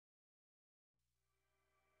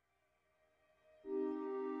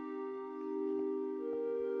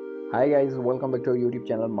Hi guys, welcome back to our YouTube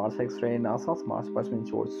channel Mars Xray, NASA's Mars Person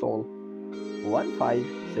Source Sol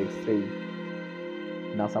 1563.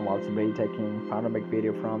 NASA was breathtaking panoramic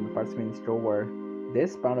video from the Perseverance rover.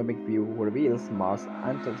 This panoramic view reveals Mars'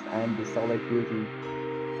 and desolate beauty.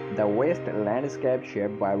 The vast landscape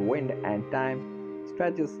shaped by wind and time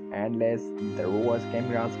stretches endless. The rover's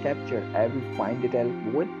cameras capture every fine detail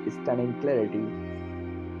with stunning clarity.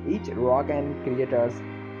 Each rock and craters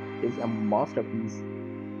is a masterpiece.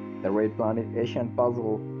 The red planet Asian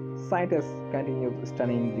puzzle. Scientists continue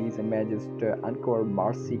studying these images to uncover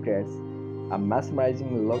Mars secrets, a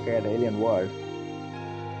mesmerizing look at alien world.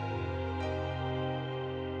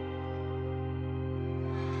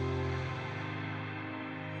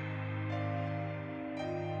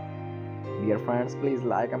 Dear friends, please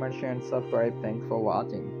like, comment, share, and subscribe. Thanks for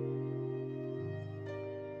watching.